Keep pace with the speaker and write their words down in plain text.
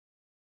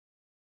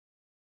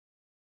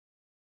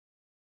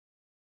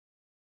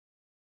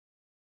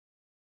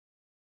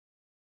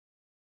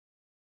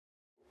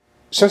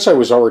Since I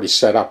was already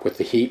set up with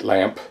the heat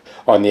lamp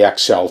on the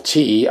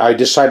XLT, I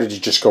decided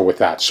to just go with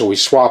that. So we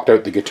swapped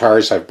out the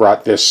guitars. I've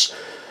brought this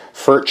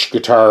Furch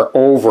guitar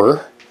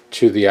over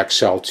to the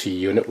XLT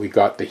unit. We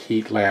got the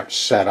heat lamp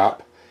set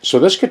up. So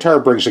this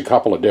guitar brings a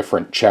couple of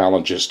different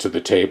challenges to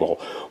the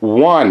table.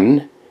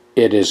 One,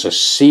 it is a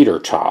cedar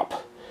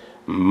top.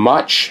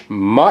 Much,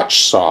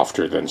 much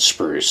softer than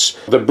spruce.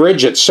 The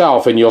bridge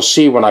itself, and you'll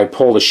see when I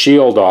pull the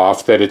shield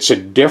off that it's a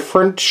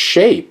different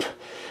shape.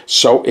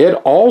 So it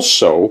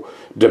also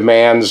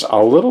demands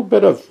a little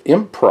bit of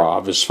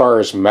improv as far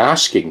as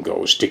masking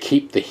goes to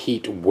keep the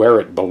heat where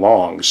it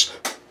belongs.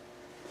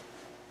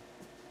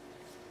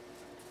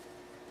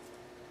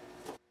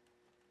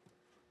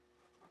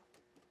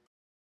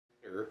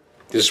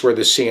 This is where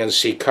the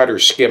CNC cutter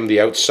skimmed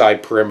the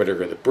outside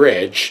perimeter of the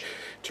bridge.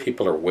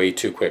 People are way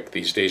too quick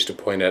these days to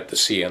point at the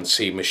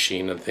CNC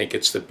machine and think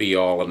it's the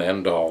be-all and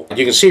end-all.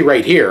 You can see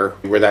right here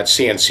where that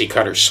CNC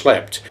cutter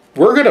slipped.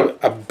 We're going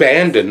to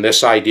abandon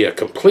this idea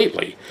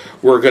completely.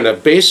 We're going to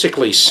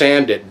basically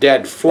sand it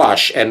dead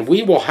flush, and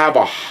we will have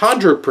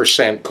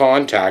 100%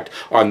 contact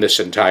on this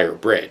entire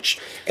bridge.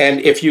 And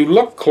if you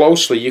look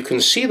closely, you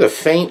can see the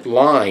faint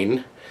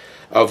line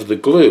of the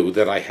glue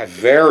that I had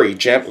very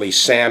gently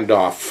sanded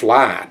off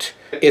flat.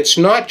 It's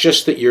not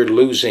just that you're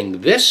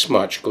losing this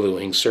much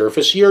gluing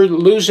surface, you're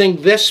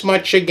losing this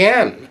much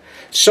again.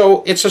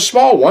 So it's a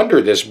small wonder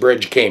this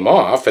bridge came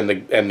off and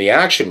the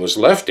action was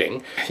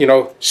lifting. You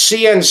know,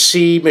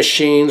 CNC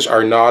machines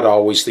are not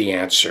always the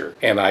answer,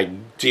 and I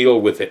deal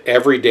with it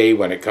every day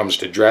when it comes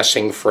to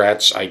dressing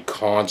frets. I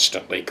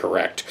constantly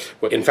correct.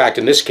 In fact,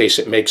 in this case,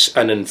 it makes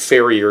an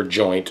inferior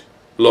joint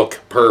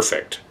look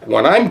perfect.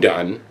 When I'm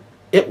done,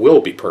 it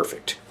will be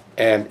perfect,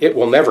 and it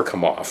will never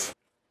come off.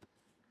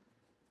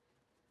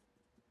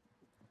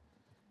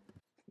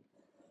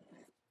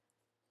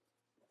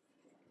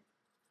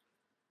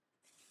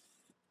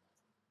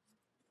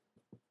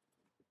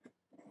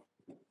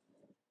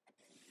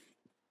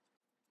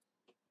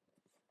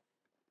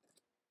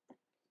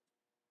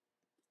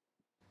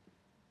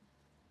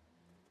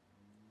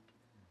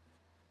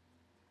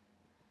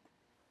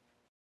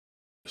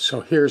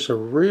 So here's a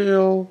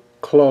real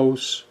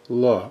close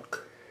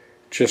look,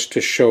 just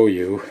to show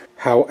you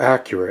how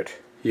accurate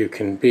you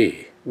can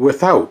be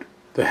without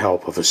the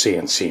help of a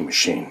CNC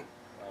machine.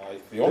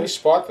 The only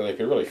spot that I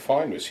could really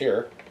find was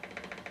here.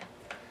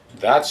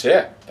 That's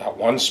it, that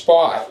one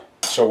spot.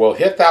 So we'll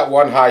hit that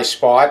one high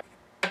spot.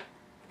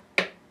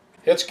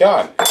 It's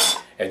gone.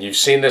 And you've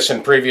seen this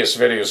in previous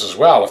videos as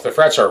well. If the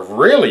frets are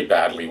really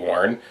badly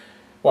worn,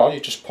 well,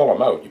 you just pull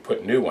them out. You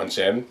put new ones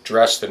in,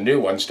 dress the new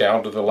ones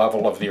down to the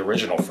level of the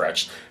original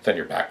frets, then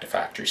you're back to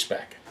factory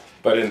spec.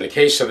 But in the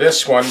case of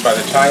this one, by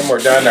the time we're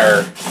done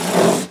our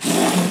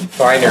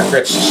finer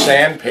grits of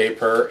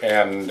sandpaper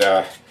and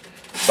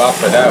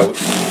buff it out,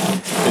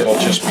 it'll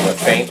just be a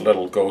faint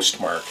little ghost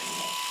mark.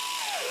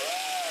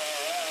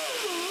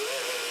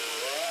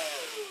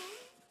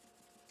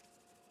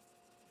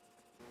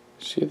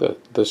 See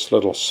this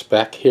little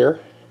speck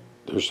here?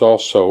 There's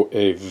also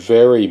a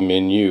very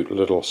minute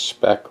little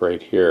speck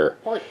right here.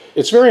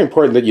 It's very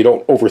important that you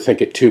don't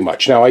overthink it too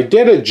much. Now, I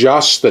did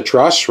adjust the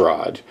truss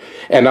rod,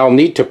 and I'll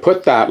need to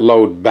put that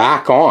load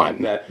back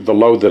on. The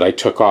load that I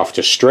took off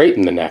to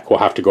straighten the neck will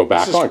have to go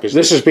back on, because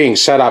this is being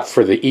set up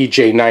for the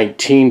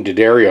EJ19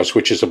 D'Addarios,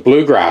 which is a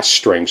bluegrass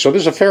string. So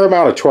there's a fair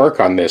amount of torque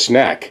on this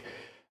neck.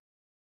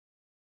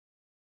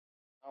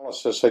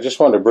 I just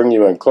wanted to bring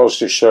you in close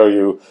to show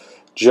you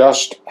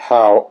just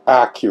how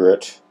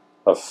accurate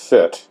a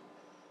fit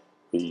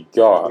we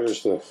got.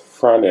 Here's the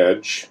front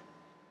edge.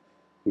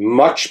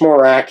 Much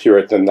more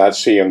accurate than that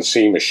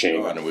CNC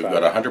machine. And we've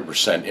got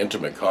 100%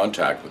 intimate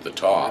contact with the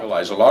top. I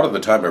realize a lot of the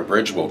time our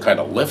bridge will kind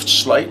of lift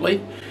slightly,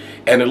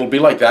 and it'll be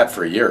like that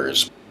for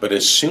years. But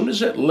as soon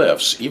as it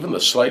lifts, even the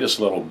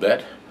slightest little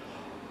bit,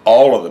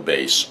 all of the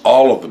bass,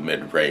 all of the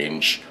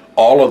mid-range,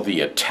 all of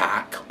the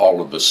attack,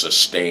 all of the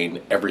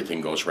sustain, everything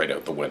goes right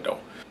out the window.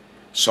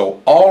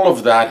 So all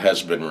of that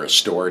has been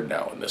restored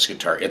now in this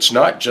guitar. It's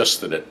not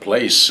just that it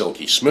plays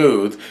silky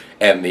smooth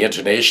and the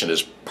intonation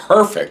is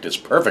perfect, it's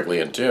perfectly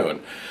in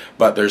tune,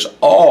 but there's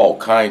all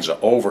kinds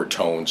of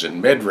overtones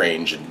and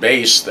mid-range and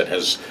bass that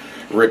has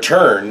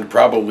returned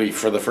probably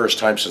for the first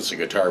time since the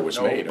guitar was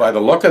made. By the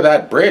look of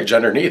that bridge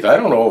underneath, I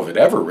don't know if it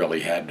ever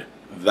really had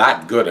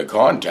that good a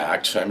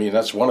contact. I mean,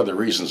 that's one of the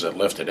reasons it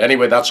lifted.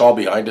 Anyway, that's all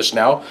behind us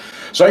now.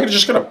 So I'm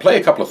just going to play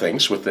a couple of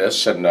things with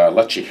this and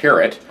let you hear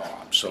it.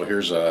 So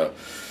here's a,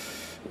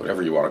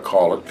 whatever you want to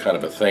call it, kind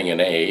of a thing in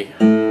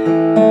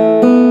A.